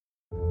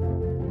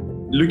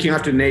looking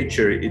after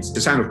nature, it's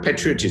a sign of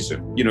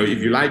patriotism. You know, if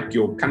you like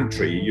your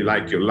country, you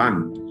like your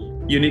land,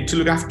 you need to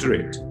look after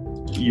it.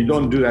 You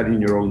don't do that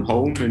in your own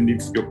home. And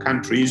if your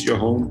country is your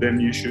home, then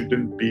you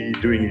shouldn't be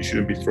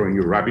throwing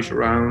your rubbish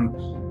around.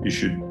 You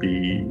should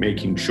be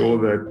making sure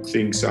that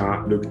things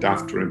are looked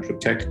after and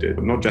protected,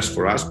 not just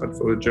for us, but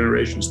for the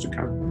generations to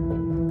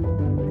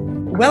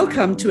come.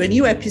 Welcome to a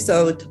new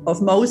episode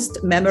of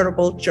Most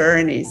Memorable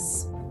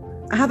Journeys.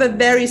 I have a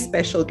very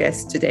special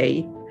guest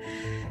today,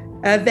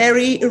 a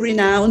very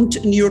renowned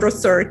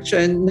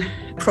neurosurgeon,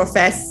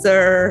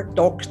 professor,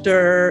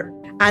 doctor.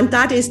 And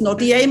that is not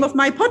the aim of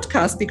my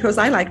podcast, because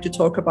I like to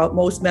talk about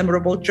most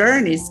memorable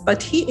journeys,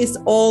 but he is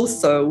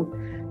also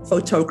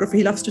photographer.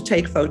 He loves to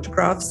take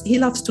photographs, he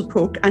loves to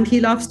cook, and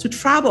he loves to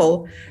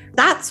travel.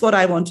 That's what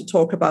I want to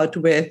talk about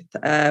with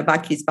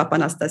Bakis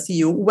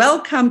Papanastasiou.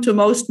 Welcome to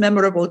Most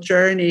Memorable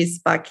Journeys,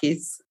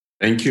 Bakis.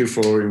 Thank you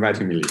for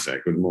inviting me, Lisa.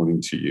 Good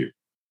morning to you.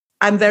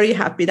 I'm very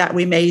happy that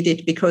we made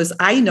it, because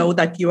I know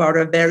that you are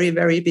a very,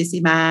 very busy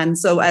man.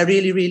 So I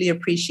really, really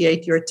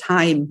appreciate your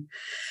time.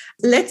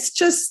 Let's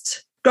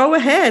just go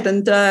ahead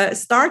and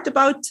start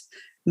about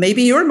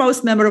maybe your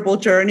most memorable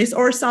journeys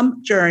or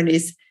some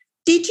journeys.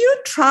 Did you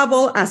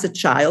travel as a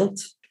child?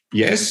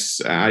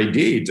 Yes, I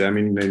did. I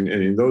mean,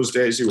 in those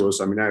days, it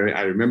was, I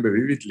remember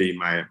vividly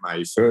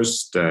my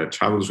first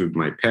travels with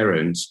my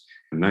parents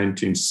in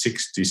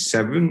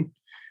 1967,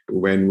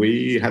 when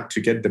we had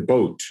to get the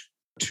boat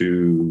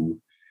to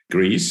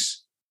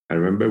Greece. I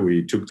remember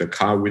we took the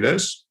car with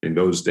us. In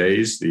those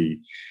days, the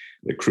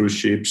cruise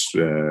ships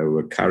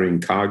were carrying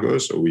cargo,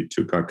 so we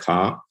took our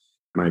car.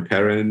 My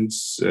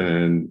parents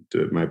and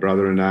my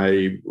brother and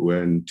I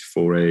went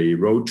for a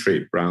road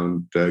trip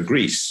around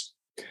Greece.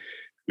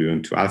 We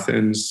went to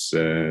Athens,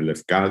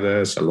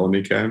 Lefkada,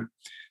 Salonika.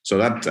 So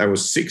that I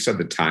was 6 at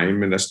the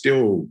time, and I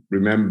still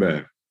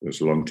remember, it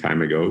was a long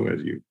time ago,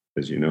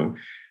 as you know,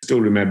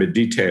 still remember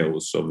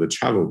details of the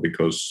travel,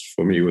 because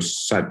for me it was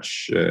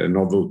such a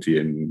novelty,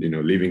 and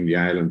leaving the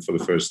island for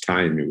the first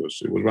time, it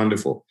was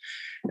wonderful.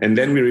 And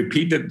then we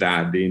repeated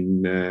that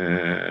in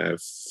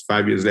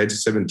 5 years later,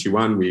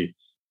 71, we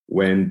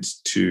went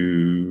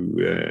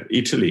to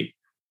Italy,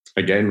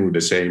 again with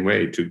the same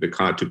way. Took the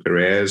car to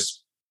Piraeus,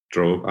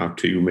 drove up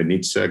to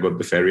Igoumenitsa, got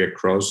the ferry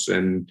across,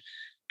 and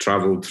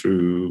traveled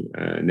through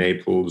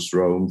Naples,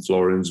 Rome,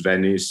 Florence,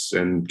 Venice,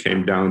 and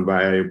came down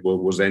by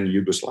what was then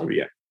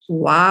Yugoslavia.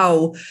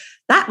 Wow.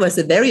 That was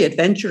a very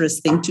adventurous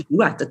thing to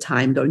do at the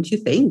time, don't you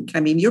think? I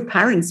mean, your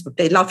parents,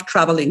 they loved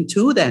traveling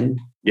too then.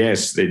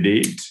 Yes, they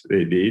did.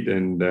 They did.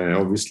 And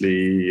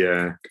obviously,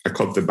 I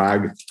caught the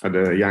bug at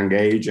a young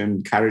age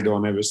and carried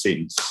on ever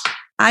since.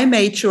 I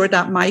made sure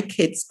that my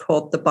kids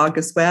caught the bug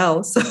as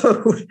well.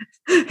 So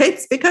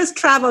it's because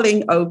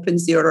traveling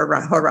opens your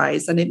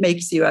horizon. It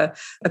makes you a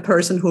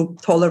person who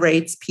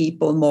tolerates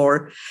people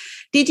more.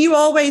 Did you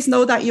always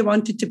know that you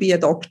wanted to be a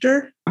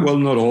doctor? Well,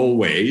 not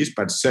always,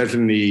 but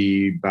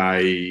certainly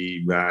by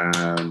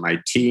my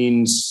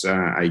teens,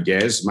 I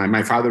guess.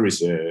 My father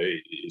was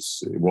a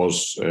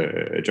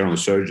general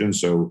surgeon,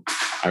 so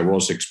I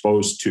was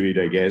exposed to it,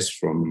 I guess,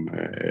 from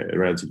a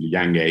relatively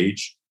young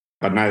age.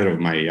 But neither of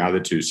my other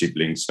 2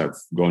 siblings have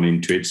gone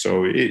into it.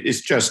 So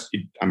it's just,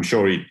 I'm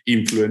sure it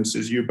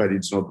influences you, but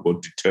it's not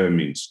what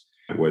determines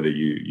whether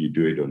you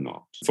do it or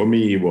not. For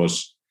me,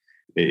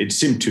 it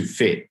seemed to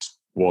fit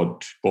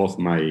what both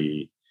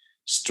my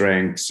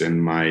strengths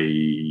and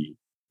my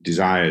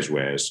desires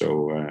were.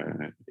 So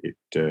I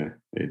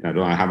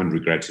haven't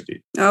regretted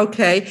it.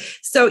 Okay.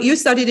 So you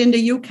studied in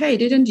the UK,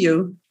 didn't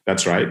you?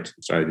 That's right. I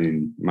studied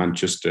in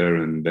Manchester,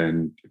 and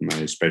then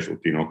my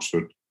specialty in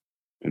Oxford,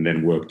 and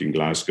then worked in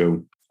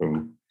Glasgow.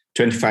 So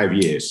 25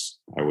 years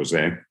I was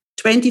there.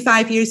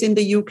 25 years in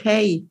the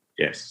UK?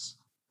 Yes.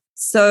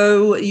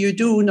 So you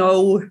do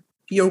know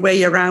your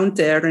way around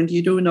there, and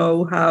you do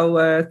know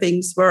how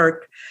things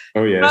work.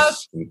 Oh,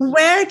 yes.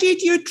 Where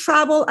did you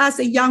travel as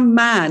a young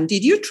man?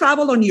 Did you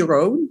travel on your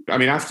own? I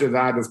mean, after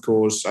that, of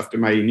course, after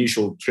my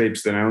initial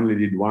trips, then I only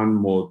did one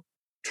more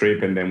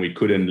trip, and then we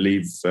couldn't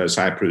leave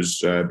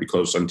Cyprus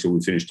because until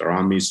we finished our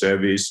army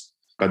service.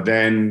 But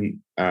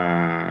then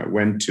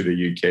went to the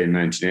UK in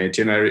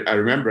 1980. And I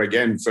remember,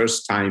 again,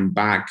 first time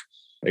back,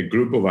 a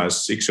group of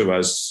us, 6 of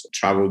us,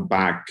 traveled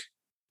back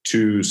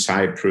to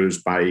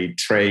Cyprus by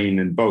train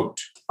and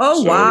boat.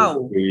 Oh, so wow.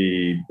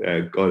 We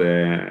got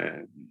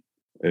a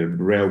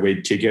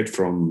railway ticket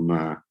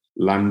from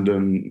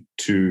London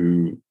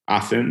to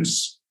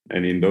Athens.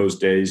 And in those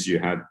days, you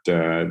had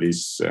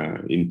this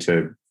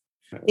interrail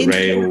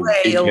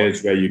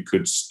tickets where you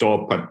could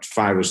stop at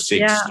 5 or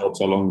 6 stops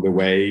along the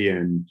way.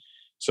 And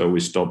so we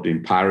stopped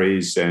in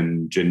Paris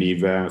and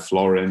Geneva,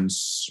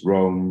 Florence,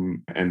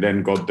 Rome, and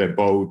then got the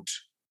boat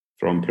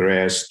from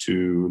Piraeus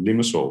to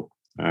Limassol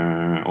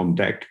on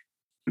deck.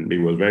 And it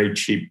was very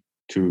cheap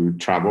to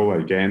travel.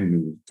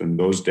 Again, in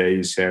those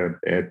days,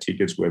 air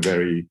tickets were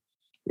very,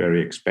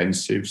 very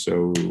expensive.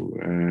 So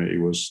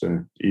it was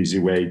an easy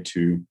way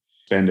to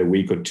spend a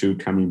week or 2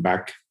 coming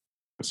back.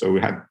 So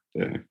we had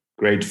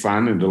great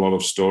fun and a lot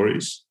of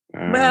stories.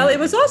 Well, it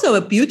was also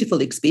a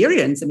beautiful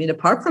experience. I mean,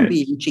 apart from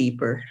being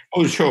cheaper.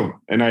 Oh, sure.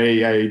 And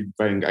I've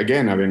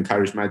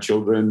encouraged my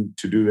children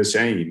to do the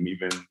same.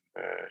 Even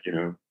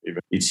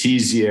it's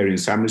easier in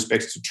some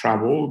respects to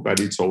travel, but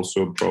it's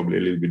also probably a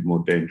little bit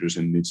more dangerous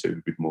and needs a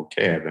little bit more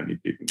care than it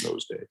did in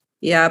those days.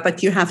 Yeah,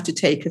 but you have to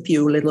take a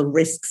few little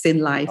risks in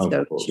life,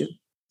 don't you?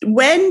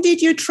 When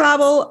did you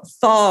travel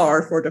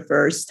far for the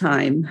first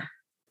time?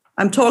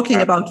 I'm talking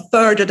about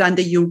further than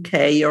the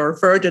UK or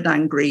further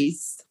than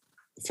Greece.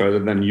 Further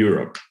than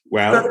Europe.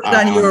 Well, further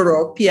than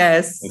Europe,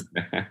 yes.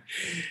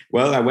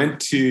 Well, I went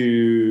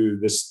to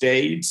the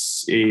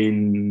States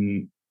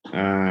in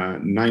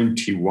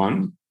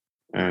 91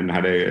 and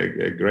had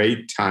a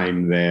great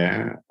time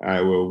there. I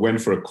went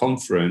for a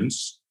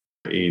conference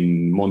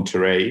in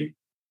Monterey,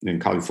 in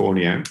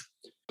California.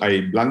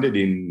 I landed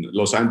in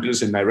Los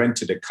Angeles and I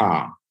rented a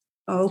car.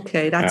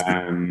 Okay, that's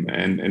and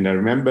I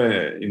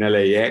remember in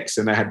LAX,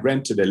 and I had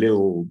rented a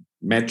little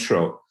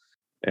metro.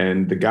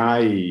 And the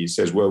guy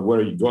says, well, where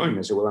are you going?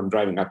 I said, well, I'm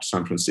driving up to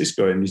San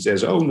Francisco. And he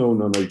says, oh, no,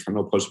 you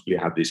cannot possibly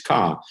have this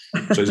car.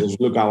 So he says,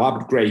 look, I'll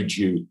upgrade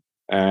you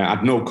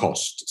at no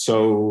cost.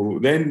 So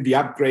then the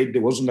upgrade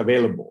wasn't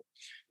available.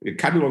 To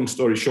cut a long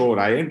story short,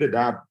 I ended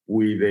up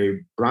with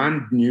a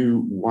brand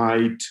new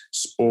white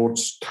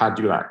sports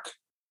Cadillac,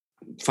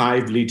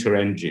 5-liter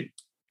engine.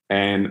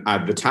 And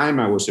at the time,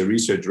 I was a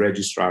research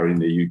registrar in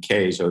the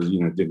UK, so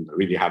didn't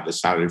really have the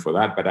salary for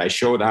that. But I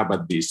showed up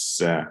at this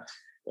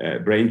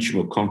brain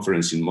tumor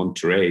conference in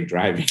Monterey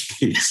driving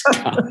this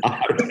car.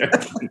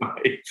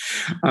 My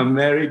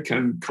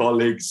American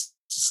colleagues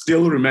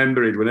still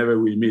remember it whenever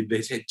we meet.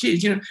 They say,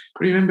 geez,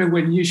 remember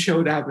when you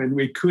showed up and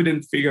we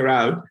couldn't figure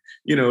out,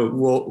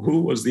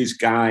 who was this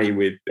guy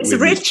with a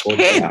rich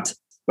kid.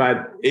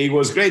 But it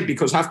was great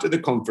because after the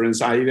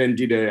conference, I then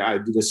did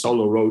a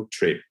solo road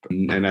trip,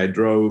 and I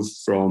drove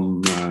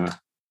from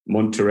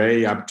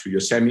Monterey up to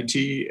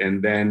Yosemite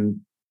and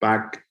then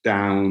back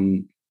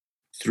down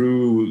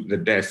through the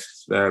Death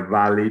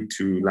Valley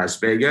to Las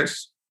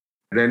Vegas,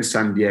 then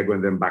San Diego,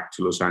 and then back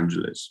to Los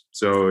Angeles.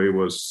 So it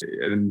was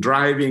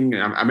driving.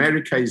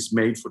 America is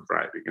made for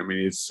driving. I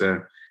mean,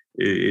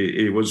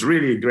 it was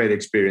really a great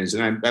experience.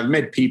 And I've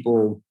met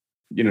people,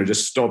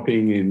 just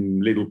stopping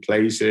in little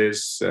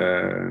places,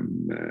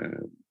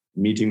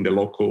 meeting the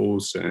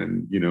locals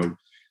and,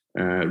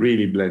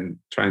 really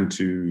trying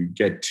to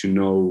get to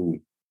know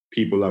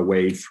people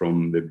away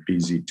from the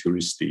busy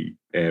touristy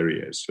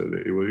areas. So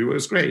it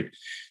was great.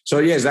 So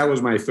yes, that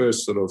was my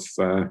first sort of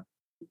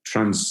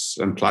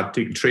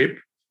transatlantic trip.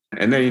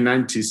 And then in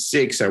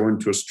 96, I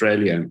went to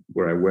Australia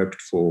where I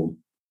worked for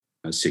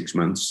 6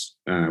 months.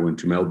 I went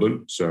to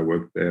Melbourne. So I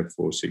worked there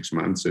for 6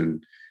 months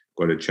and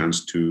got a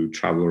chance to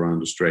travel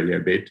around Australia a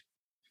bit.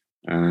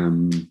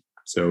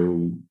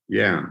 So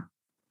yeah,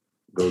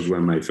 those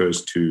were my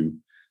first two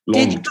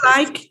long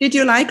trips. Did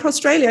you like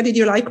Australia? Did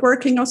you like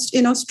working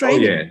in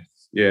Australia? Oh,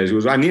 yeah. It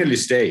was. I nearly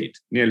stayed.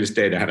 I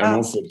had an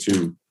offer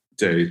to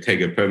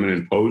take a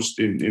permanent post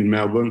in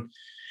Melbourne.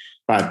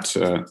 But,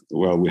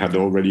 we had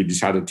already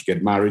decided to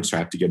get married, so I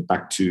had to get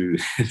back to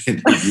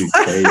the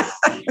UK.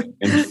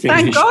 And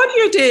Thank God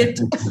you did.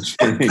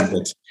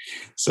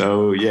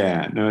 So,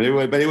 yeah,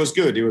 but it was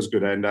good. It was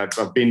good. And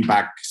I've been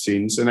back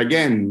since. And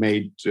again,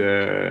 made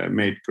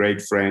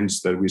great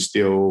friends that we're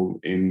still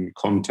in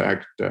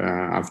contact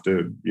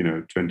after,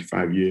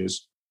 25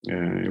 years.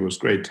 It was a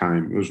great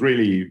time. It was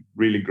really,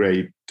 really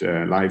great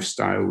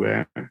lifestyle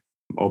there.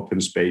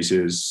 Open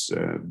spaces,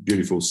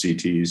 beautiful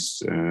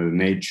cities,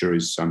 nature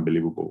is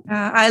unbelievable.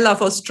 I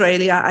love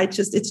Australia.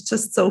 It's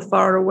just so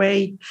far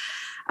away.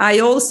 I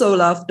also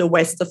love the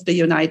west of the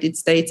United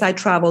States. I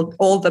traveled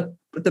all the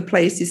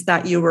places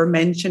that you were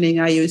mentioning.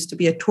 I used to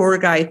be a tour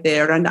guide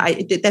there, and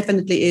it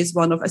definitely is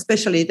one of,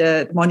 especially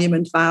the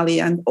Monument Valley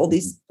and all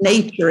this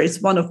nature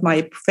is one of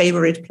my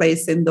favorite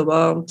places in the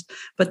world.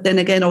 But then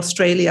again,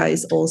 Australia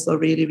is also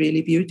really,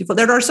 really beautiful.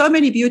 There are so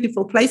many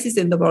beautiful places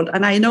in the world,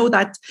 and I know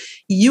that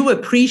you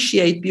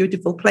appreciate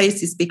beautiful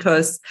places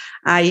because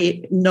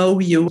I know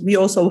you. We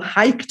also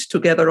hiked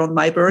together on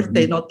my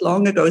birthday not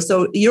long ago.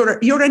 So you're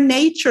a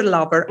nature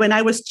lover. When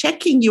I was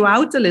checking you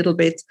out a little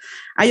bit,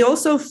 I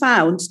also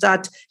found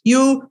that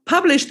you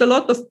published a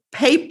lot of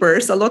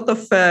papers, a lot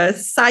of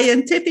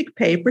scientific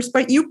papers,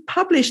 but you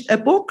published a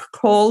book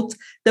called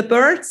The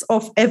Birds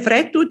of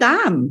Evretu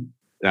Dam.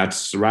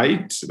 That's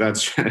right.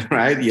 That's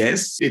right.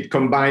 Yes. It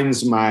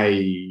combines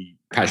my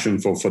passion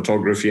for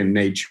photography and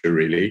nature,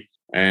 really.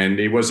 And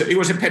it was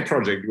a pet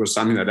project. It was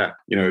something that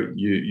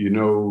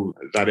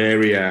that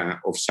area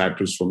of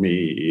Cyprus for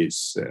me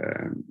is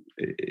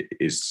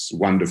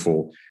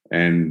wonderful,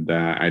 and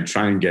I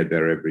try and get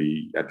there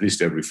at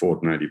least every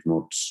fortnight, if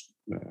not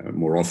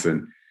more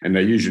often. And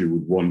I usually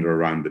would wander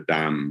around the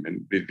dam,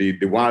 and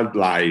the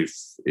wildlife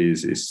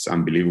is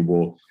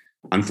unbelievable.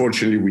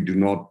 Unfortunately, we do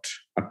not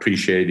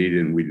appreciate it,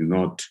 and we do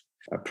not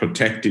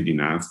protect it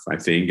enough, I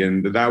think.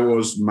 And that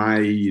was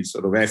my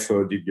sort of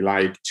effort, if you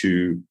like,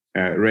 to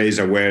raise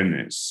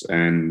awareness.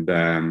 And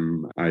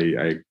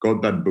I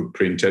got that book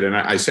printed, and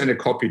I sent a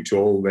copy to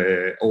all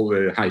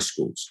the high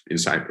schools in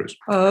Cyprus.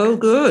 Oh,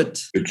 good.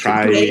 To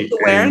try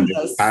and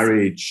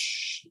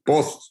encourage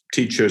both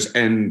teachers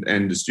and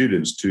the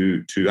students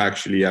to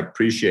actually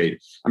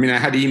appreciate. I mean, I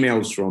had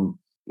emails from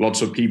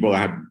lots of people. I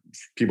had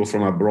people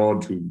from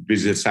abroad who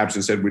visited Cyprus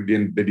and said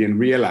they didn't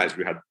realize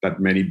we had that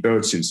many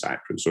birds in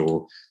Cyprus,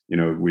 or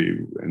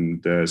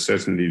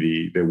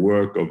certainly the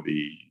work of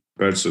the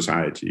Bird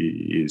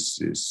Society is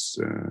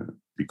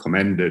be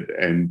commended,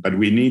 but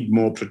we need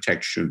more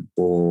protection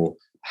for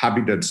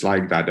habitats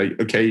like that.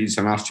 Okay, it's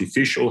an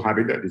artificial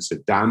habitat, it's a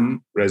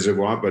dam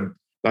reservoir, but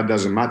that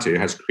doesn't matter.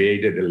 It has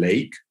created a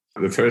lake.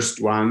 The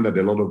first one that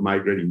a lot of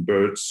migrating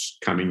birds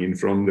coming in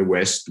from the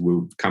west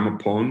will come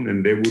upon,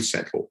 and they will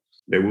settle.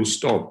 They will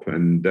stop.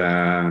 And,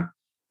 in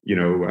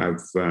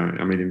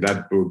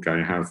that book,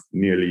 I have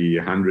nearly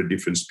 100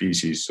 different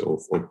species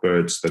of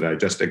birds that I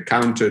just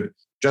encountered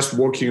just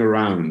walking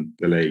around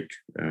the lake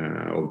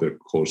over the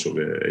course of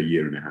a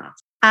year and a half.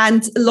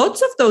 And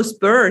lots of those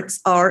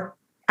birds are,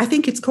 I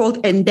think it's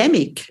called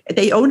endemic.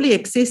 They only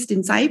exist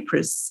in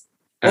Cyprus.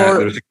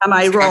 Or am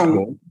I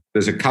wrong?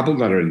 There's a couple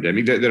that are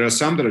endemic. There are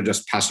some that are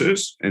just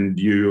passers, and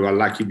you are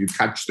lucky if you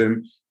catch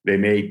them. They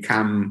may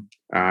come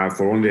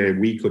for only a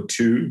week or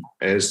two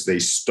as they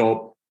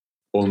stop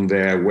on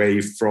their way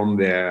from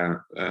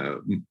their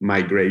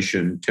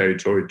migration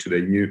territory to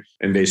the new,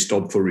 and they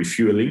stop for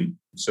refueling.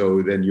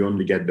 So then you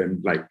only get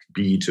them, like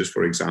bee-eaters,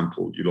 for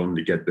example, you'll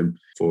only get them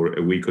for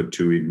a week or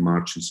two in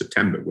March and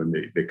September when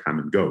they come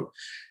and go.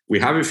 We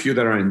have a few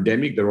that are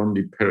endemic. They're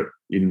only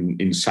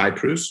in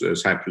Cyprus,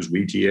 Cyprus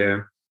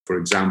wheatear, for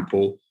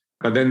example.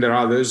 But then there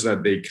are others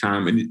that they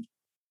come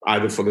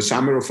either for the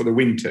summer or for the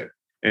winter.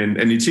 And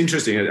it's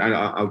interesting.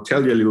 I'll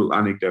tell you a little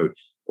anecdote.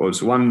 It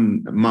was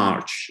one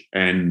March,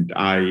 and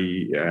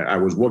I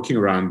was walking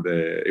around.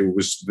 It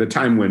was the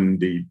time when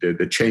the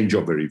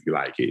changeover, if you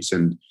like, is.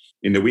 And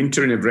in the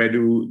winter in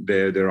Evredu,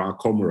 there are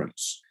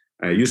cormorants.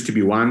 It used to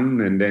be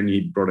one, and then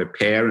he brought a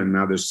pair, and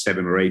now there's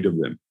 7 or 8 of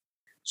them.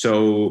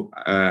 So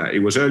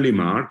it was early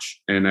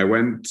March, and I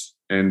went,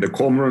 and the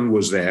cormorant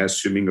was there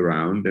swimming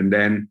around, and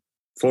then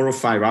 4 or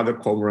 5 other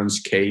cormorants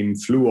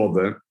flew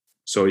over.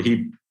 So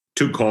he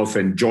took off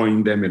and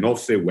joined them, and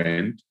off they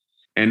went.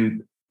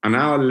 And an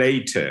hour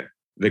later,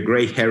 the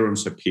grey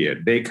herons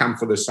appeared. They come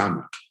for the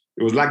summer.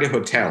 It was like a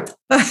hotel.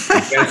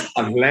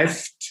 I've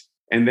left,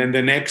 and then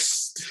the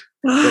next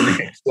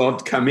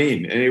lot come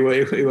in, and it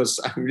was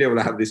I was able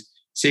to have this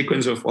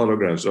sequence of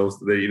photographs of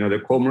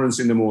the cormorants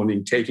in the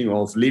morning taking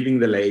off, leaving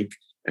the lake,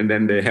 and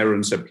then the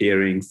herons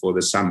appearing for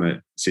the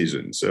summer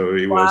season. So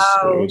it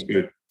was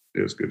good.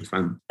 It was good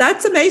fun.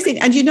 That's amazing.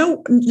 And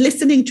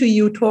listening to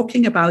you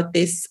talking about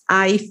this,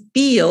 I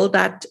feel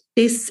that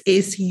this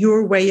is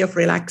your way of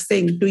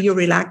relaxing. Do you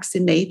relax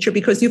in nature?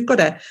 Because you've got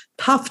a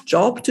tough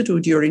job to do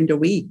during the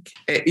week.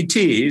 It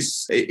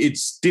is.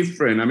 It's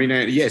different. I mean,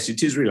 yes,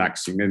 it is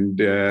relaxing. And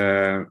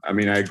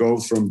I go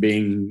from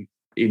being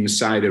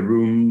inside a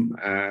room,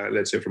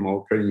 let's say from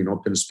operating in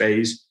open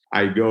space,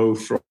 I go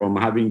from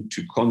having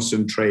to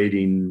concentrate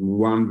in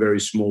one very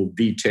small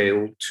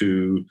detail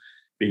to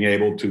being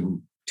able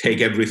to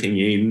take everything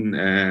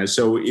in.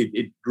 So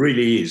it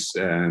really is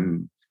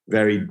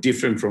very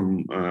different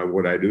from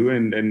what I do,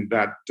 and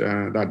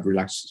that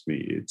relaxes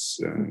me. It's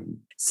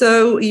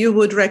So you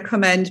would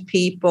recommend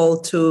people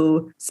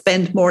to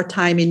spend more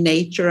time in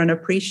nature and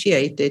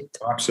appreciate it?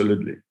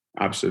 Absolutely.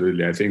 I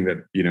think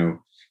that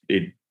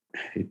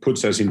it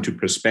puts us into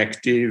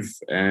perspective,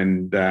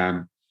 and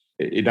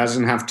it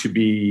doesn't have to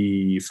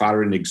be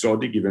far and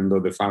exotic, even though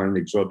the far and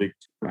exotic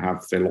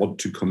have a lot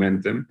to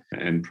commend them.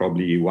 And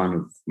probably one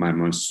of my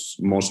most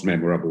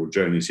memorable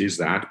journeys is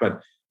that.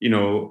 But,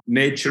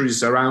 nature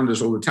is around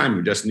us all the time.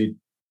 We just need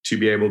to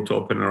be able to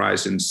open our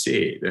eyes and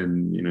see it.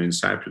 And, in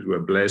Cyprus, we're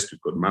blessed.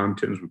 We've got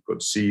mountains, we've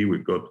got sea,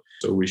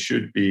 so we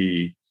should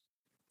be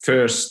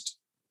first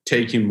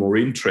taking more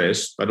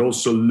interest, but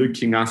also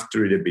looking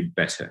after it a bit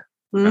better.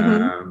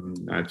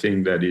 Mm-hmm. I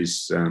think that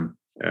is...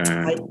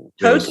 I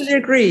totally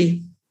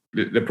agree.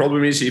 The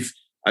problem is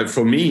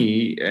for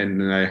me,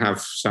 and I have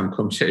some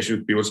conversations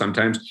with people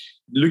sometimes,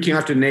 looking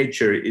after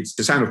nature, it's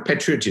the sign of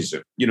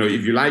patriotism.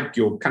 If you like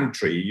your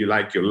country, you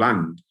like your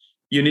land,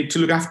 you need to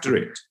look after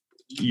it.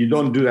 You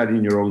don't do that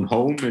in your own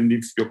home. And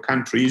if your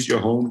country is your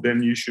home,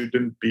 then you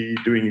shouldn't be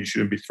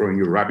throwing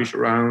your rubbish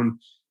around.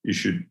 You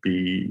should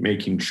be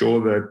making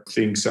sure that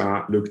things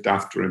are looked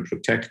after and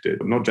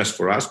protected, not just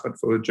for us, but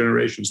for the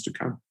generations to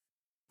come.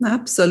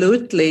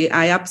 Absolutely.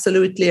 I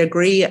absolutely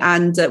agree.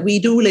 And we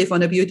do live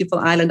on a beautiful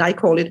island. I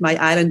call it my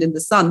island in the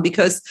sun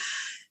because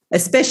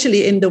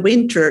especially in the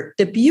winter,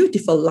 the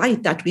beautiful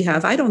light that we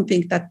have, I don't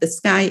think that the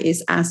sky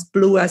is as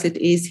blue as it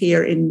is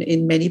here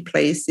in many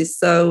places.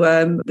 So,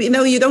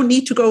 you don't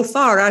need to go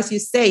far, as you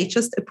say,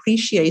 just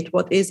appreciate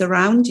what is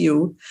around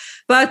you.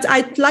 But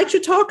I'd like to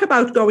talk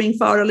about going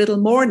far a little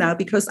more now,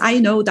 because I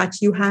know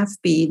that you have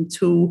been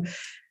to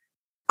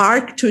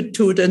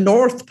the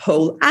North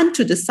Pole and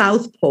to the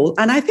South Pole.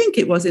 And I think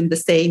it was in the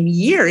same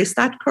year. Is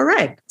that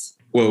correct?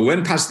 Well,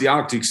 went past the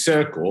Arctic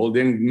Circle,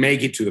 didn't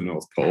make it to the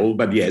North Pole,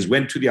 but yes,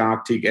 went to the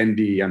Arctic and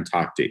the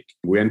Antarctic.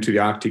 We went to the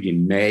Arctic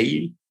in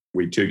May.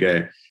 We took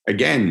a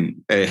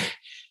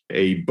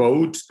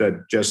boat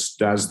that just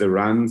does the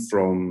run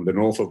from the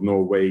north of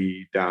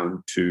Norway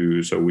down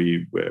to, so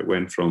we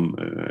went from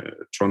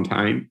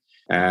Trondheim.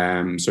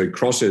 So it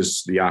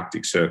crosses the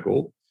Arctic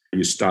Circle.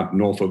 You start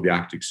north of the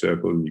Arctic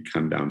Circle and you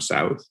come down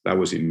south. That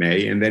was in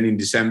May. And then in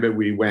December,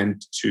 we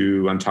went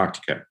to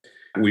Antarctica.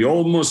 We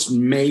almost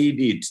made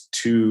it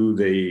to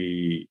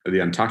the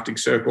Antarctic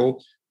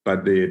Circle,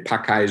 but the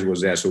pack ice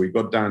was there. So we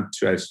got down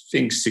to, I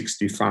think,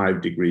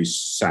 65 degrees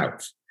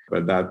south.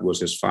 But that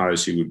was as far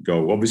as he would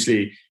go.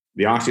 Obviously,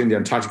 the Arctic and the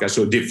Antarctic are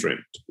so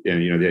different.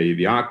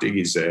 The Arctic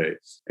is a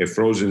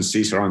frozen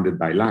sea surrounded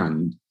by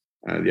land.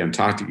 The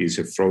Antarctic is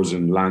a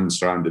frozen land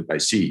surrounded by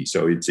sea.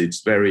 So it's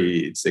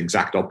the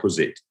exact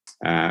opposite.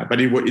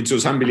 But it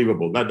was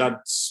unbelievable.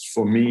 That's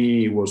for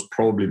me was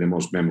probably the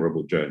most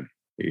memorable journey.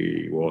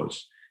 It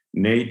was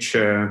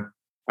nature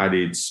at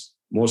its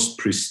most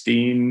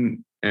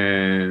pristine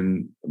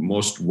and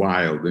most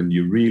wild, and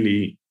you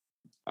really,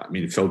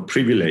 felt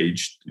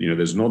privileged.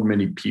 There's not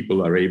many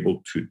people are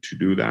able to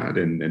do that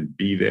and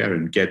be there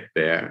and get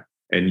there,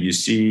 and you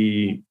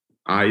see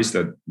ice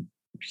that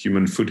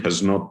human foot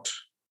has not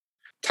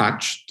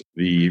touched.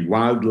 The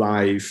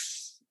wildlife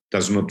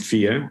does not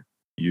fear.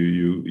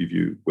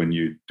 When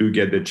you do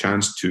get the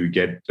chance to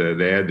get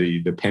there,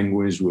 the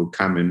penguins will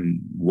come and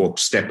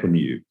step on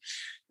you.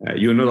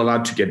 You're not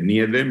allowed to get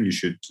near them. You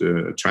should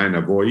try and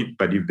avoid.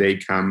 But if they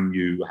come,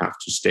 you have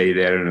to stay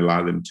there and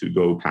allow them to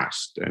go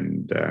past.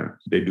 And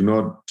they do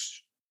not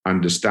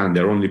understand.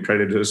 Their only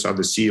predators are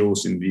the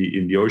seals in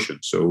the ocean.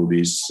 So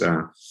these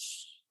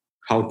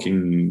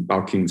hulking,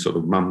 bulking sort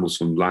of mammals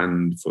on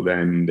land, for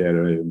them,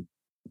 they're a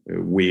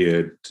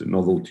weird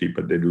novelty,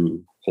 but they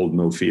do hold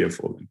no fear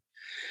for them.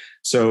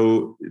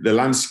 So the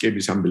landscape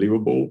is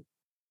unbelievable.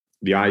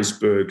 The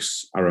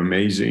icebergs are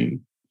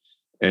amazing.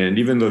 And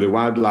even though the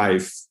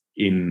wildlife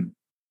in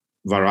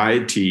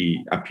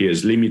variety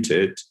appears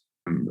limited,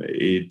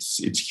 it's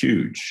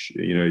huge.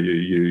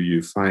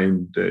 You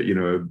find a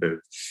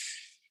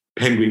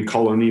penguin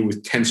colony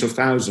with tens of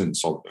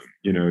thousands of them.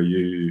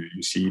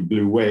 You see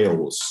blue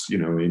whales,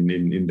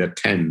 in their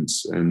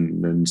tents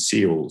and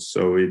seals.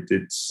 So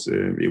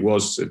it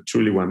was a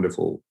truly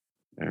wonderful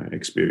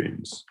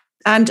experience.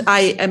 And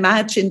I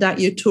imagine that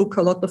you took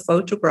a lot of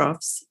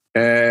photographs.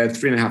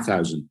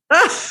 3,500.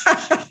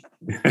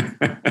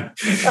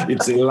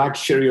 It's a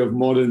luxury of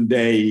modern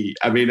day.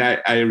 I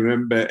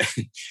remember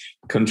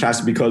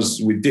contrast,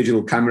 because with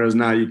digital cameras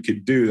now you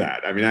could do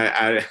that.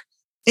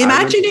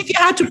 Imagine if you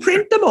had to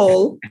print them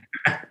all.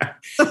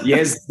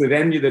 Yes, but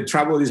then the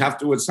trouble is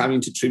afterwards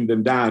having to trim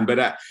them down.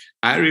 But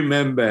I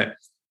remember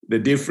the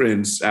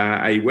difference.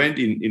 I went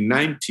in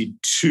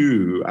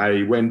 92.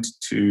 I went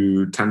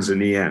to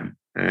Tanzania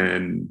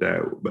and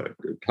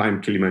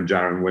climbed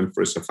Kilimanjaro and went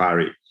for a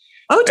safari.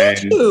 Oh,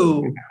 did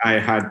you? I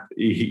had,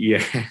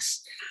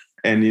 yes.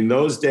 And in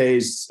those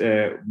days,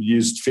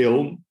 used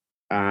film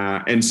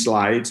and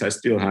slides. I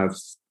still have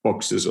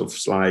boxes of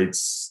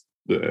slides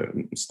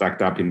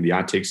stacked up in the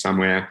attic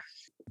somewhere.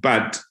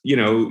 But,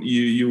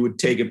 you would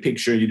take a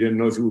picture, you didn't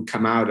know if it would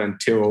come out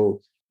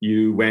until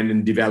you went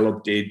and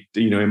developed it,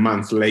 a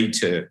month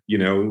later,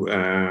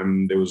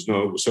 there was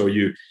no,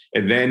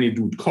 and then it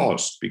would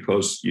cost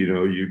because,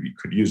 you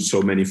could use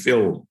so many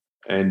film.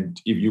 And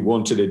if you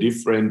wanted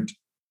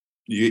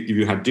if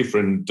you had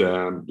different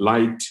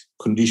light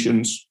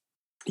conditions,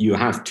 you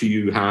have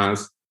to have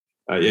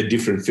a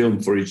different film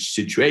for each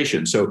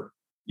situation. So,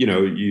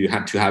 you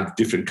had to have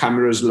different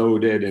cameras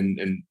loaded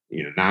and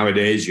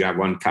nowadays you have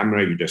one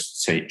camera, you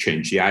just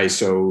change the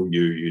ISO,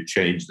 you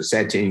change the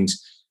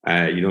settings.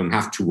 You don't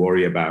have to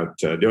worry about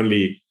the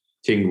only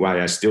thing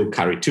why I still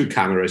carry two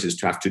cameras is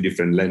to have two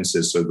different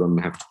lenses, so I don't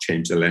have to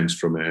change the lens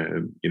from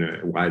a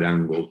wide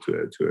angle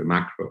to a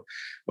macro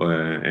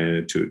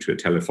or to a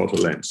telephoto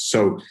lens.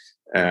 So,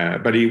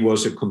 but it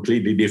was a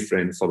completely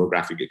different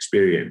photographic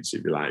experience,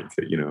 if you like,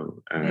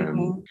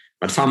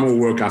 but far more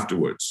work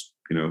afterwards.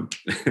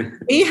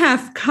 We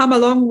have come a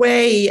long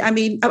way. I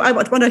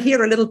want to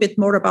hear a little bit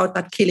more about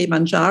that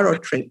Kilimanjaro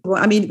trip.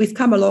 We've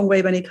come a long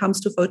way when it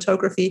comes to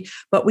photography,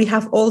 but we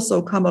have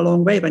also come a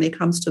long way when it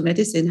comes to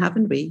medicine,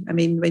 haven't we?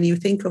 When you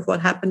think of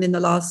what happened in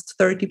the last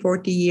 30,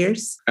 40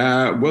 years.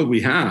 Well,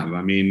 we have.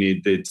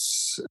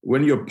 It's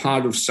when you're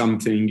part of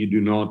something, you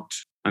do not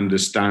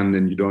understand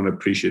and you don't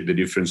appreciate the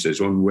differences.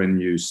 Only when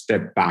you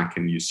step back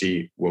and you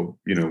see,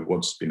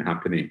 what's been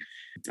happening.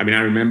 I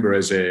remember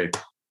as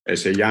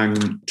a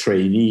young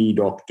trainee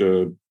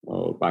doctor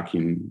back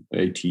in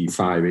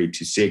 85,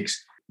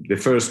 86, the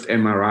first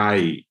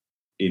MRI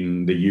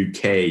in the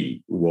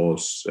UK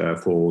was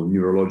for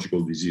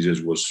neurological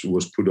diseases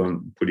was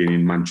put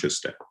in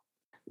Manchester,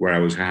 where I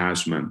was a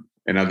houseman.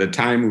 And at the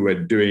time we were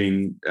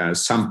doing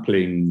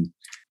sampling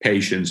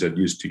patients that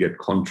used to get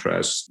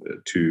contrast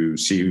to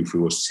see if it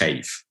was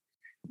safe.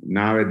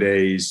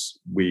 Nowadays,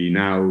 we're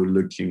now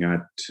looking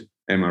at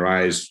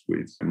MRIs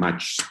with a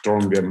much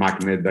stronger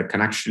magnet that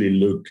can actually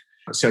look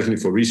certainly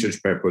for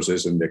research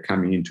purposes, and they're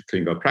coming into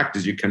clinical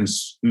practice, you can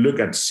look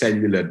at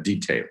cellular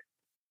detail.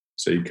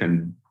 So you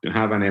can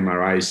have an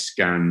MRI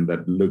scan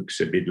that looks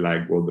a bit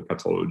like what the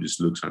pathologist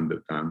looks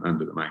under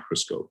the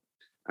microscope.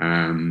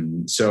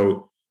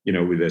 So,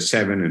 with the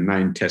 7 and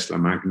 9 Tesla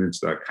magnets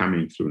that are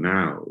coming through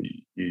now,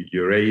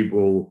 you're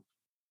able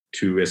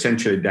to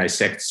essentially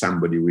dissect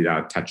somebody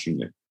without touching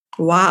them.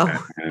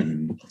 Wow.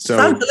 So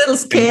sounds a little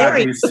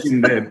scary.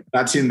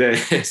 That's in the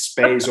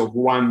space of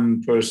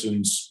one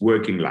person's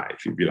working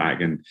life, if you like.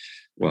 And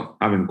well,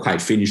 I haven't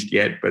quite finished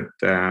yet, but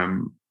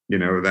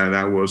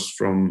that was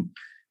from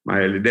my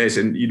early days,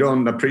 and you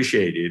don't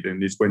appreciate it.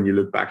 And it's when you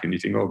look back and you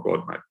think, oh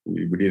God,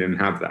 we didn't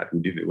have that.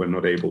 We're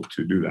not able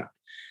to do that.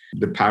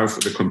 The power for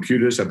the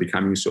computers are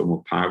becoming so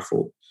more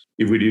powerful.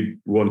 If we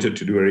wanted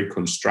to do a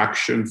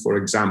reconstruction, for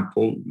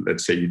example,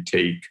 let's say you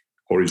take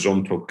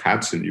horizontal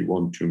cuts and you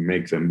want to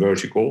make them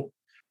vertical.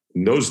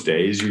 In those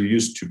days, you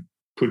used to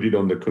put it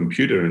on the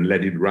computer and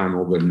let it run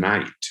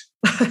overnight.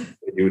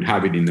 You would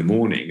have it in the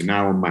morning.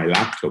 Now on my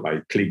laptop,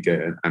 I click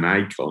an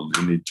icon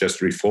and it just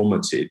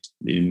reformats it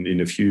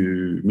in a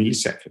few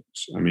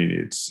milliseconds. I mean,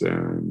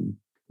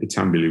 it's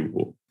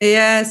unbelievable.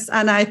 Yes,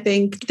 and I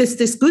think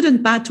there's good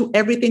and bad to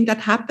everything that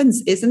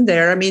happens, isn't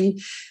there? I mean,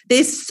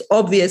 this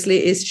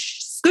obviously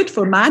is good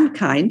for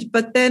mankind,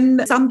 but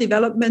then some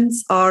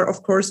developments are,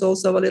 of course,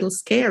 also a little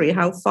scary,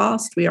 how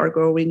fast we are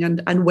going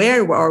and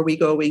where are we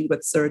going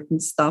with certain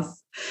stuff.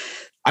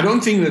 I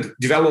don't think that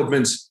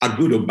developments are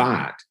good or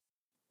bad.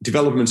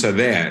 Developments are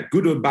there.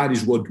 Good or bad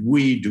is what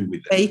we do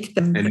with them. Make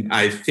them. And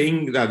I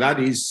think that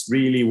is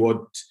really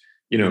what,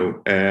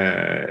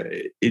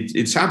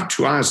 it's up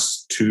to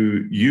us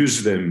to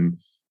use them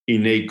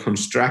in a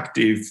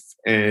constructive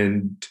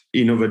and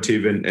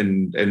innovative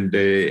and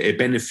a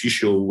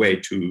beneficial way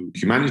to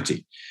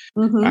humanity.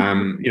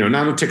 Mm-hmm.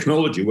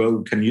 Nanotechnology, well,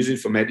 we can use it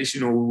for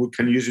medicine or we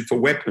can use it for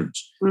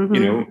weapons.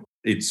 Mm-hmm.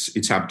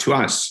 It's up to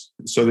us.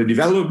 So the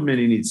development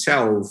in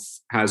itself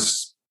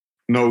has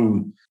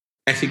no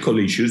ethical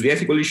issues. The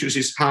ethical issues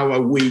is how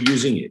are we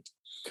using it?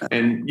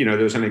 And,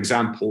 there's an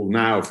example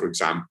now, for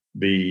example,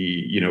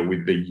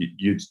 with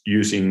the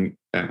using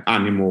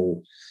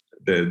animal,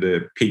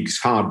 the pig's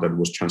heart that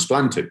was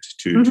transplanted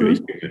to a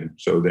human.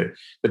 So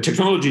the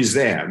technology is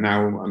there.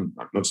 Now, I'm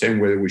not saying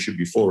whether we should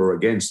be for or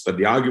against, but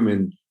the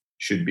argument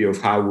should be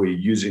of how we're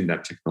using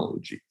that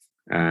technology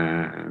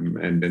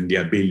and then the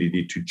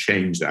ability to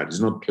change that. It's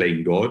not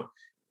playing God,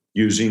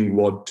 using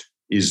what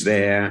is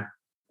there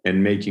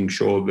and making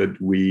sure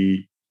that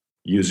we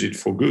use it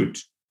for good.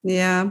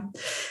 Yeah,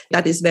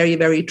 that is very,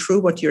 very true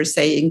what you're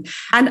saying.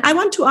 And I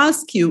want to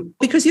ask you,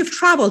 because you've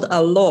traveled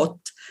a lot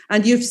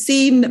and you've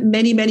seen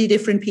many, many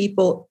different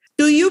people,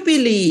 do you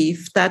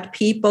believe that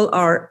people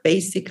are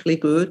basically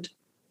good?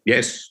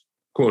 Yes,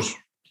 of course.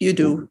 You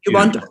do. You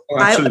want to,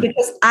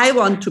 because I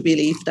want to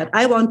believe that.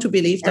 I want to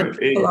believe that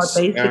people are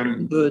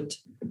basically good.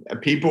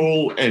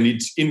 People, and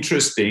it's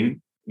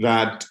interesting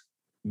that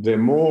the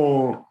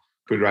more,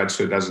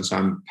 so it doesn't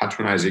sound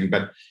patronizing,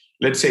 but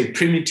let's say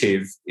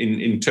primitive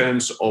in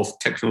terms of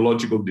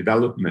technological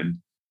development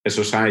a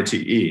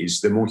society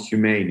is, the more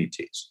humane it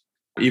is.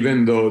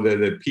 Even though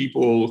the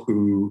people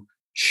who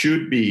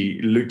should be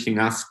looking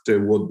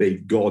after what they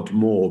got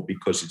more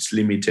because it's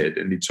limited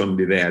and it's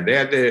only there,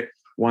 they're the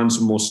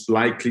ones most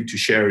likely to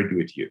share it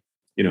with you.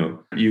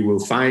 You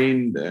will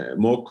find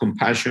more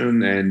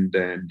compassion and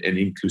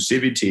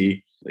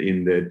inclusivity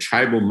in the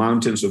tribal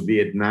mountains of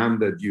Vietnam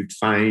that you'd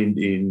find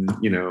in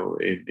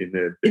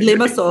the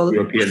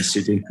European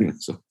city.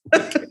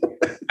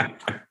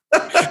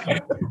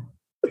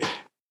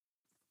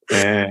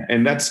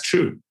 And that's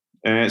true.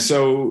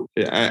 So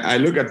I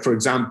look at, for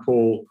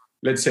example,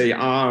 let's say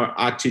our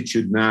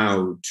attitude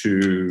now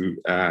to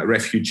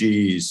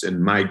refugees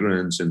and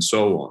migrants and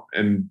so on.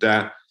 And,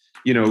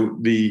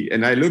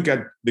 and I look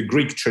at the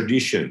Greek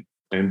tradition.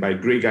 And by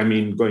Greek, I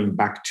mean going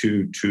back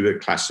to the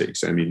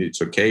classics. I mean, it's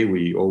okay.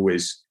 We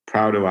always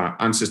proud of our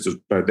ancestors,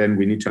 but then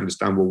we need to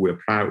understand what we're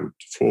proud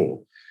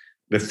for.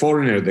 The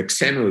foreigner, the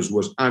Xenos,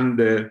 was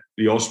under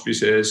the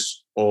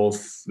auspices of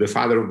the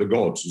father of the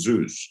gods,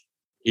 Zeus.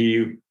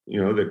 He,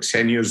 the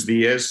Xenios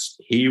Dies,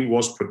 he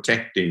was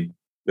protecting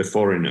the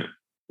foreigner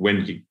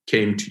when he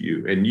came to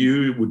you. And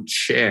you would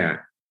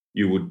share,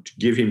 you would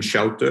give him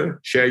shelter,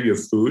 share your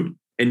food,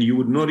 and you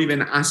would not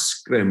even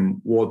ask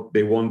them what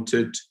they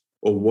wanted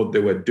or what they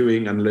were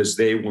doing unless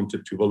they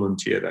wanted to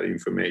volunteer that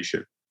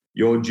information.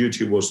 Your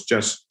duty was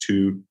just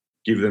to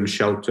give them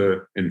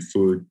shelter and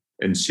food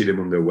and see them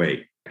on their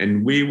way.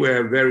 And we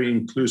were very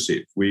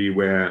inclusive. We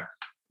were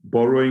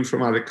borrowing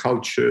from other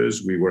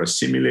cultures. We were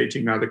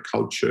assimilating other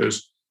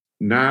cultures.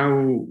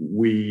 Now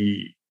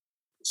we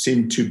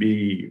seem to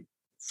be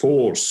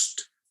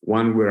forced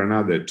one way or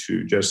another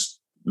to just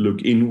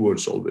look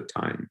inwards all the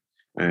time.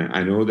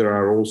 I know there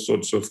are all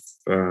sorts of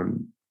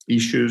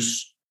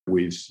issues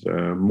with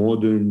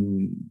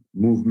modern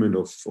movement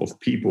of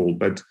people,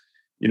 but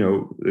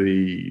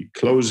the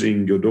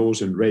closing your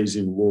doors and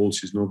raising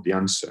walls is not the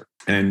answer.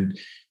 And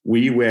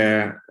we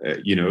were,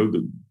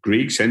 the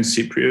Greeks and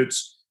Cypriots,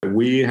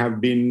 we have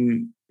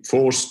been,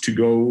 forced to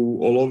go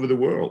all over the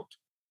world.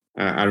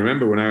 I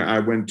remember when I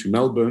went to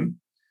Melbourne,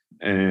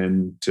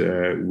 and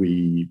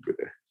we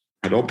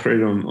had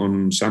operated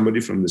on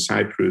somebody from the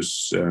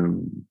Cyprus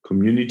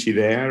community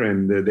there,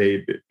 and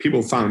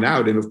people found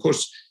out. And of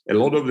course, a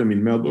lot of them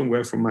in Melbourne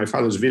were from my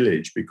father's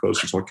village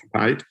because it's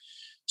occupied.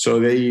 So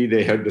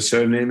they heard the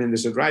surname and they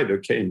said, right,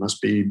 okay, it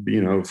must be,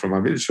 from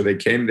our village. So they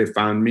came, they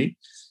found me,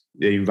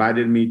 they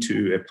invited me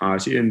to a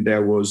party, and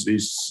there was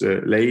this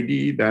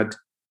lady that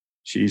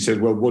she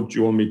said, well, what do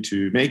you want me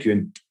to make you?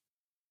 And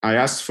I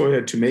asked for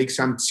her to make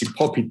some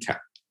tsipopita,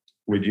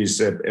 which is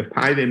a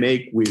pie they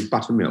make with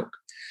buttermilk.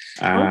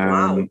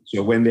 Wow.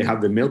 So when they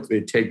have the milk,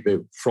 they take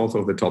the froth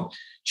off the top.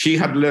 She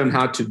had learned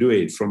how to do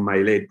it from my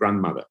late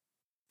grandmother.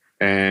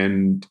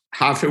 And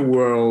half a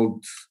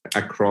world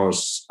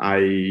across,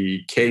 I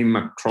came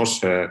across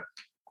her,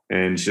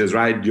 and she says,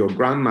 right, your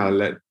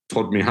grandma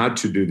taught me how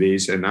to do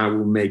this, and I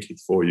will make it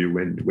for you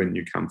when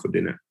you come for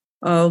dinner.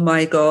 Oh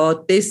my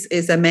God, this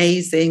is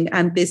amazing.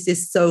 And this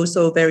is so,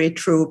 so very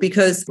true,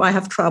 because I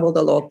have traveled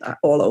a lot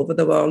all over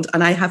the world,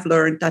 and I have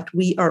learned that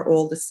we are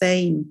all the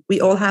same.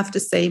 We all have the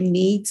same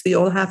needs. We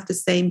all have the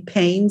same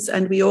pains,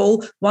 and we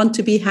all want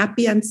to be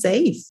happy and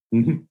safe.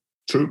 Mm-hmm.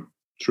 True.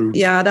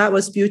 Yeah, that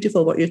was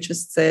beautiful what you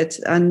just said.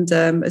 And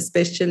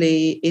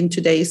especially in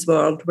today's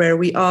world where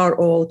we are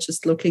all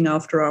just looking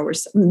after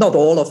not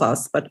all of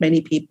us, but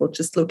many people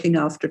just looking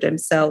after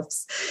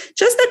themselves.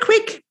 Just a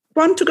quick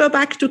want to go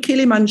back to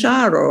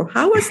Kilimanjaro.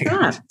 How was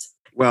that?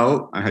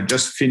 Well, I had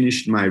just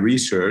finished my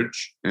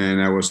research,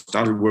 and I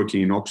started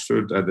working in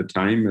Oxford at the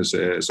time.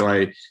 So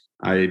I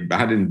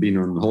hadn't been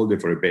on holiday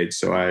for a bit,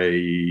 so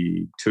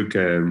I took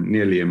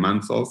nearly a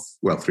month off,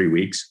 3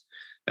 weeks,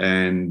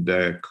 and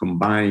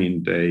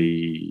combined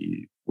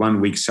a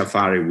 1 week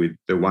safari with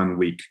the 1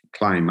 week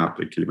climb up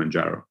the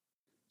Kilimanjaro.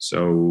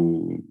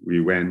 So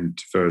we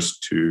went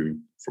first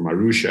from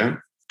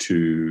Arusha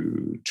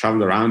to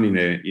travel around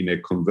in a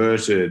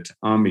converted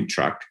army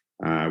truck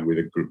with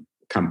a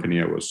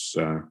company I was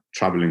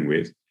traveling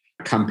with,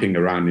 camping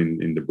around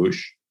in the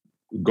bush.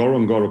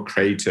 Ngorongoro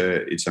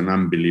Crater, it's an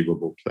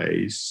unbelievable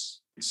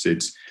place.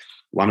 It's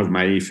one of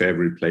my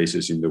favorite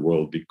places in the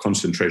world. The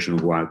concentration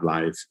of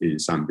wildlife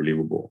is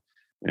unbelievable.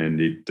 And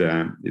it's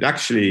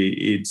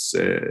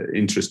an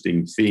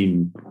interesting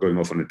theme, going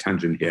off on a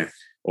tangent here,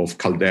 of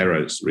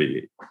calderas,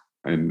 really,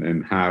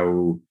 and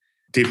how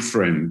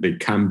different they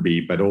can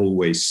be, but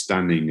always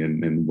stunning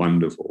and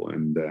wonderful.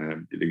 And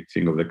you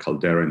think of the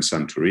caldera in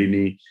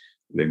Santorini,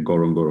 the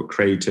Ngorongoro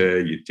Crater,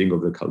 you think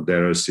of the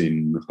calderas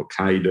in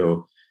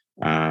Hokkaido,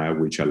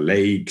 which are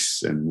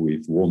lakes and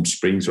with warm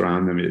springs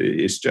around them.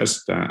 It's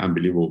just an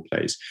unbelievable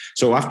place.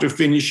 So after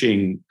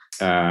finishing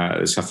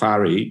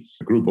safari,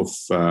 a group of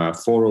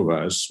 4 of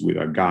us with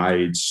our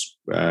guides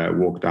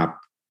walked up,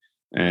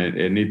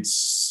 and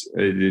it's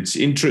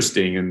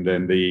interesting. And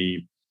then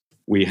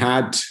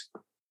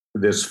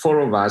there's 4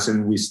 of us,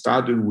 and we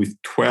started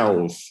with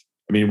 12.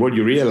 I mean, what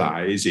you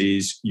realize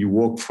is you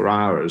walk for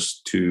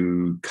hours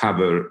to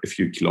cover a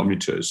few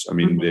kilometers. I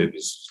mean,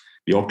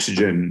 the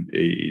oxygen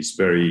is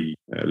very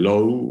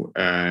low.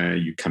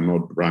 You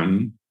cannot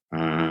run.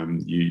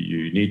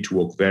 You need to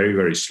walk very,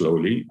 very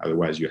slowly.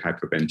 Otherwise, you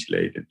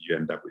hyperventilate and you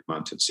end up with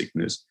mountain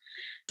sickness.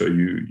 So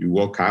you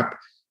walk up,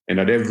 and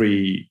at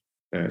every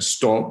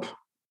stop,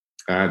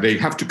 they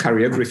have to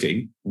carry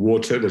everything.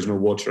 Water, there's no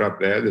water up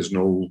there.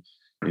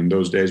 In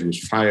those days, it was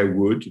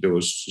firewood.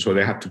 So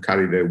they had to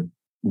carry the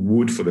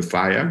wood for the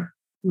fire.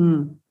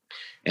 Mm.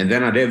 And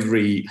then at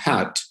every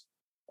hut,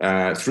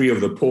 3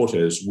 of the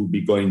porters would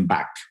be going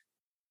back.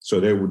 So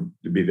they would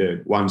be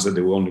the ones that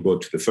they would only go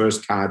to the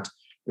first hut,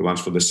 the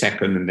ones for the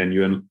second, and then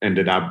you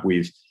ended up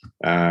with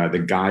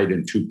the guide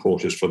and 2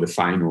 porters for the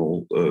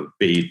final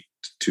bit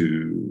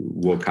to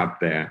walk up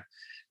there.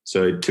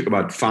 So it took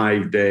about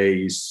 5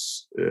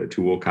 days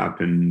to walk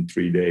up and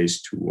 3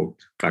 days to walk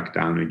back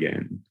down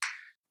again.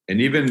 And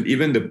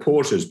even the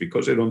porters,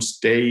 because they don't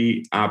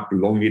stay up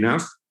long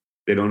enough,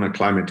 they don't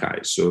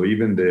acclimatize. So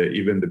even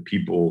the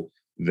people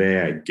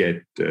there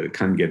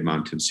can get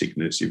mountain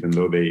sickness, even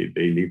though they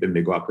live and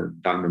they go up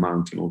and down the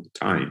mountain all the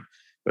time,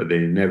 but they're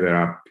never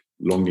up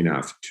long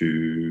enough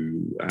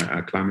to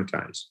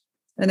acclimatize.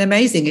 An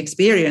amazing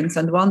experience,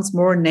 and once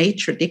more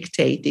nature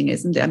dictating,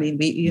 isn't it? I mean,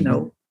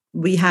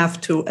 we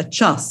have to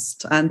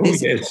adjust. And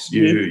this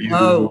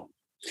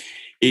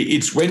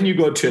it's when you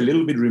go to a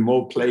little bit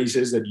remote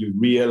places that you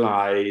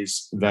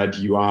realize that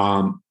you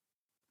are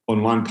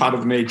on one part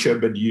of nature,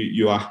 but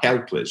you are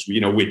helpless.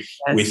 We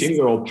think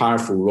we're all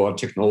powerful, raw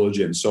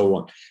technology and so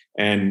on.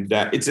 And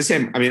it's the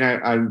same. I mean,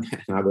 I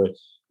another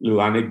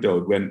little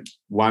anecdote. When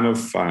one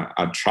of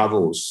our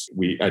travels,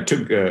 I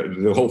took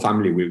the whole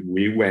family.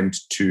 We went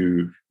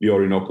to the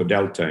Orinoco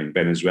Delta in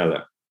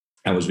Venezuela.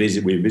 We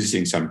were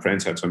visiting some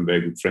friends, had some very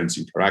good friends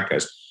in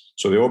Caracas.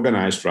 So they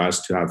organized for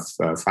us to have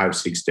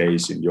 5-6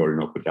 days in the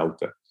Orinoco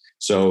Delta.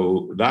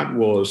 So that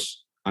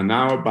was an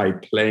hour by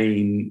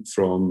plane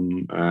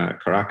from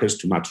Caracas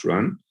to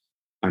Maturan,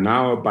 an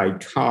hour by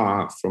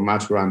car from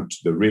Maturan to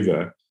the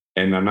river,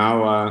 and an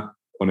hour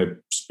on a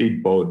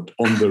speedboat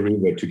on the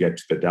river to get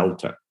to the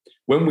delta.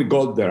 When we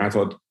got there, I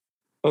thought,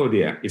 oh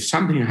dear, if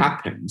something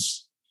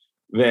happens,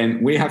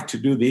 then we have to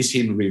do this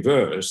in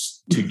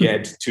reverse to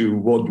get to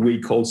what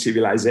we call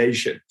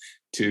civilization.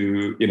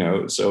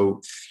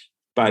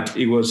 But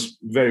it was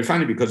very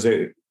funny because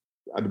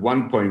at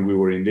one point we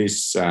were in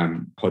this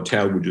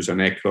hotel, which was an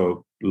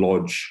eco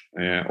lodge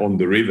on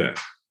the river.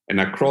 And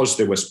across,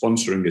 they were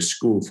sponsoring a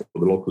school for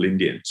the local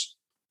Indians.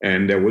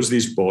 And there was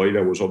this boy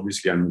that was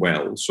obviously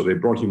unwell. So they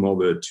brought him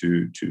over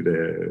to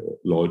the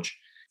lodge.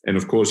 And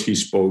of course, he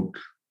spoke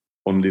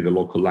only the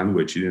local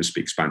language. He didn't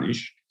speak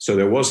Spanish. So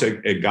there was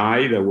a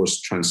guy that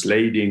was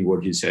translating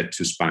what he said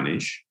to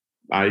Spanish.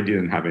 I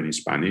didn't have any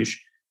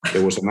Spanish.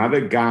 There was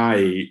another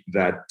guy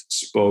that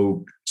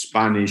spoke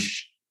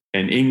Spanish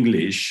and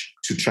English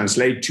to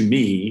translate to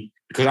me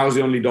because I was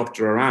the only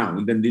doctor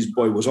around. And this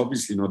boy was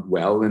obviously not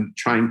well and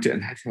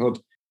and I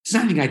thought,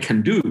 there's nothing I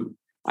can do.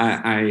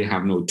 I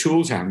have no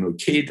tools. I have no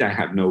kit. I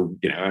have no,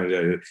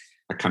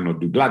 I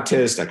cannot do blood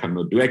tests. I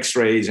cannot do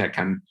x-rays.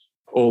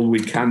 All we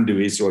can do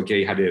is,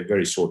 he had a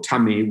very sore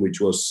tummy, which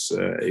was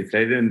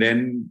inflated. And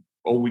then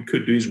all we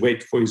could do is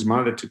wait for his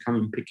mother to come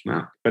and pick him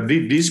up. But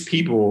these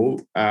people,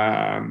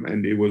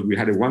 we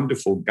had a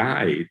wonderful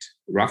guide,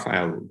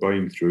 Raphael,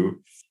 going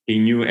through. He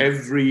knew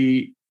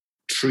every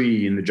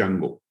tree in the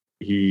jungle.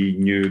 He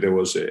knew there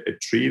was a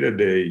tree that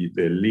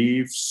the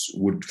leaves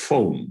would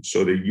foam.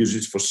 So they use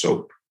it for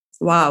soap.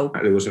 Wow.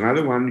 There was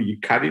another one, you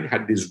cut it,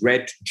 had this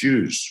red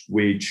juice,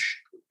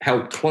 which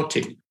helped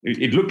clotting.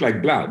 It looked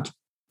like blood.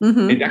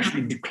 Mm-hmm. It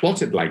actually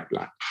declotted like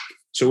blood.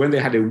 So when they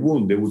had a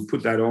wound, they would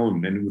put that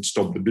on and it would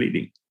stop the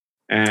bleeding.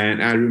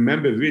 And I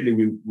remember really,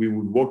 we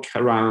would walk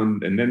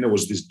around and then there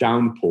was this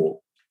downpour.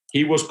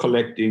 He was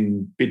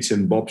collecting bits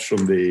and bobs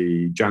from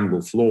the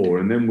jungle floor.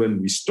 And then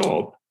when we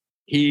stopped,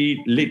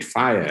 he lit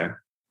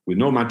fire with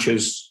no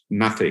matches,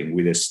 nothing,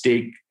 with a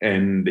stick.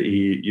 And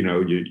he, you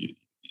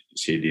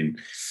see it in,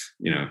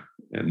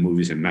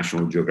 movies and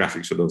National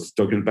Geographic sort of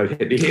documents.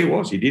 But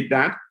here he did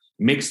that,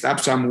 mixed up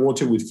some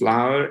water with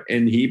flour,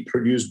 and he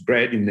produced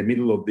bread in the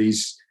middle of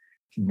this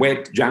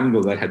wet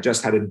jungle that had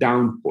just had a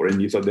downpour.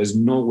 And you thought there's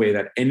no way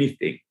that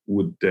anything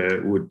would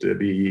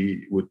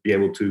be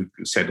able to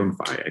set on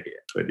fire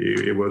here. But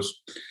it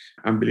was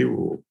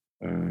unbelievable.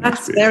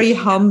 That's very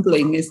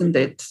humbling, isn't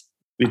it?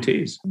 It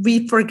is.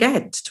 We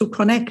forget to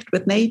connect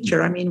with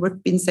nature. I mean,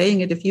 we've been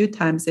saying it a few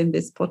times in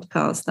this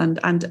podcast, and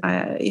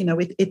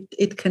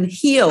it can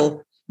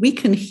heal. We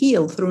can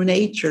heal through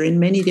nature in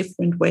many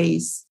different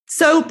ways.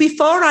 So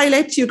before I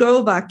let you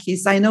go,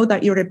 Vakis, I know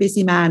that you're a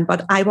busy man,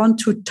 but I want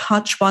to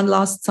touch one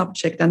last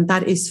subject, and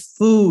that is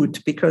food,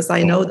 because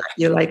I know that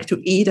you like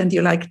to eat and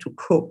you like to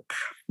cook.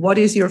 What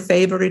is your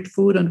favorite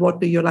food and what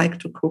do you like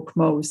to cook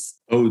most?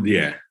 Oh,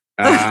 dear.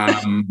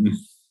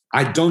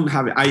 I don't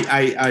have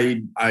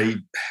I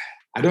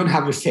don't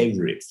have a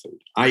favorite food.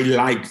 I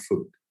like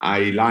food.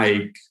 I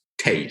like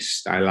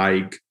taste. I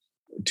like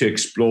to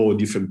explore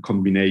different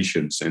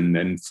combinations.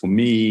 And for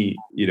me,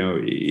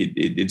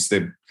 it's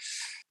the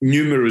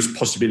numerous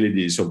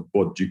possibilities of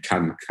what you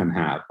can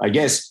have. I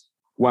guess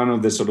one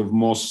of the sort of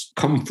most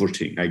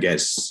comforting,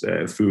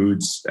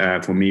 foods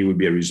for me would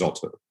be a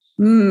risotto.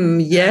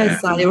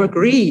 Yes, I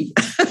agree.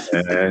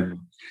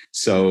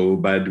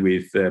 But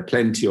with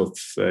plenty of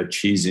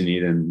cheese in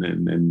it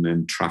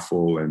and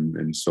truffle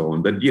and so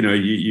on. But,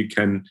 you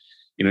can,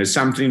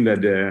 something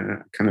that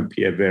can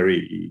appear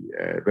very,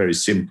 very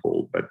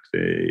simple, but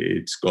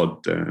it's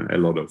got a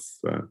lot of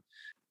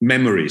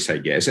memories, I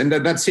guess. And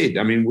that's it.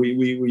 I mean,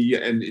 we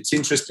and it's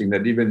interesting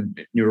that even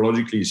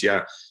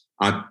neurologically,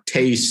 our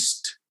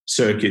taste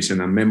circuits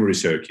and our memory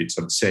circuits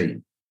are the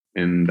same.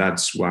 And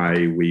that's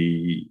why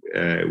we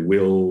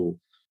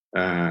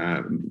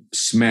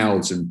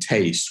smells and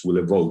tastes will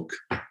evoke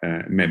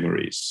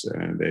memories.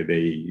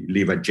 They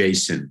live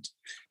adjacent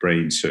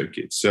brain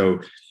circuits. So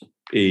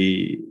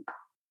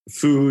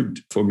food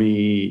for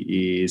me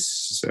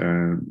is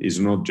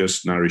not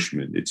just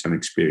nourishment, it's an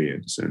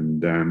experience.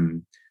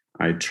 And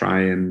I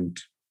try and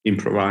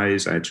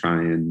improvise, I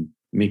try and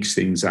mix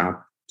things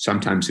up.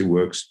 Sometimes it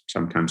works,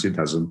 sometimes it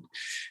doesn't.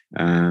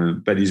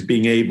 But it's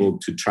being able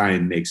to try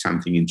and make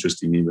something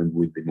interesting even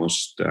with the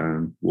most,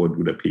 what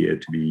would appear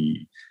to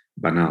be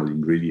banal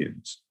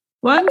ingredients.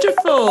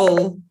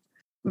 Wonderful.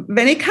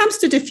 When it comes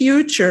to the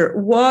future,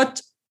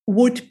 what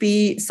would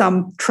be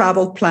some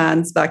travel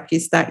plans,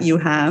 Vakis, that you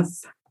have?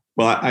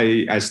 Well,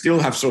 I still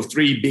have sort of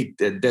three big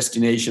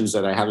destinations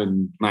that I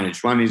haven't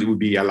managed. One would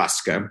be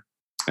Alaska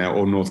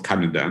or North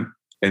Canada.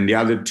 And the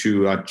other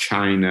two are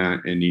China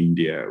and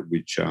India,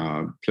 which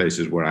are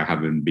places where I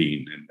haven't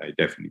been. And I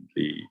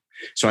definitely...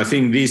 So I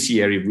think this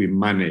year, if we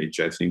manage,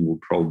 I think we'll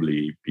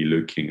probably be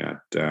looking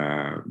at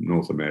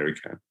North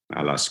America,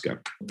 Alaska.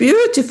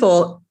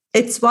 Beautiful.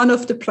 It's one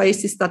of the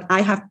places that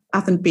I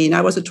haven't been.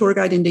 I was a tour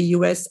guide in the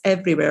US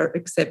everywhere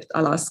except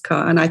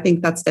Alaska. And I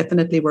think that's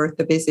definitely worth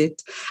a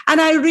visit. And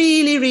I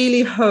really,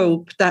 really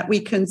hope that we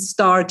can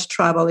start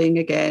traveling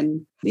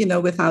again,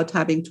 without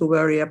having to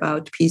worry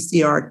about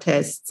PCR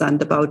tests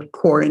and about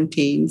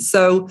quarantine.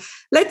 So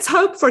let's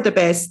hope for the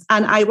best.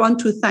 And I want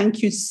to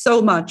thank you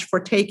so much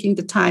for taking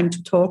the time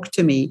to talk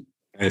to me.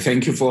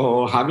 Thank you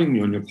for having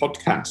me on your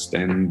podcast,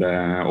 and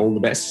all the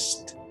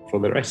best for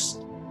the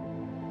rest.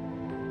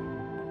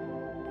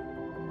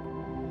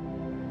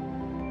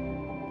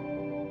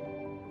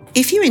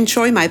 If you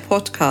enjoy my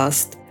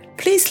podcast,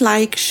 please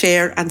like,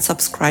 share, and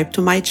subscribe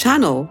to my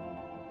channel.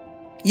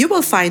 You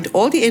will find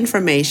all the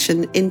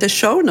information in the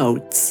show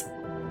notes.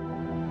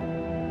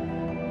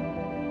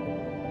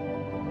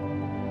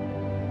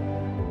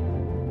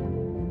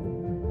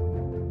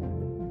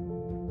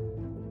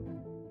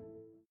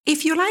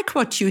 If you like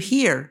what you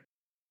hear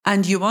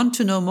and you want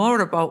to know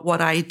more about what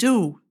I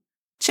do,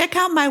 check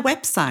out my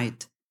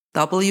website,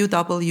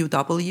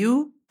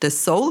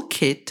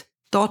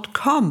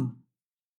 www.thesoulkit.com.